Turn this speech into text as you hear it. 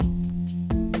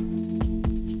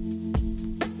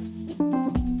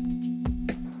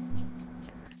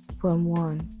Poem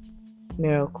 1.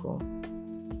 Miracle.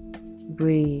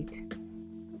 Breathe.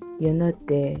 You're not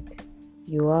dead.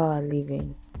 You are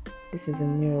living. This is a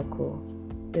miracle.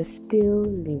 You're still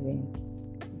living.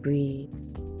 Breathe.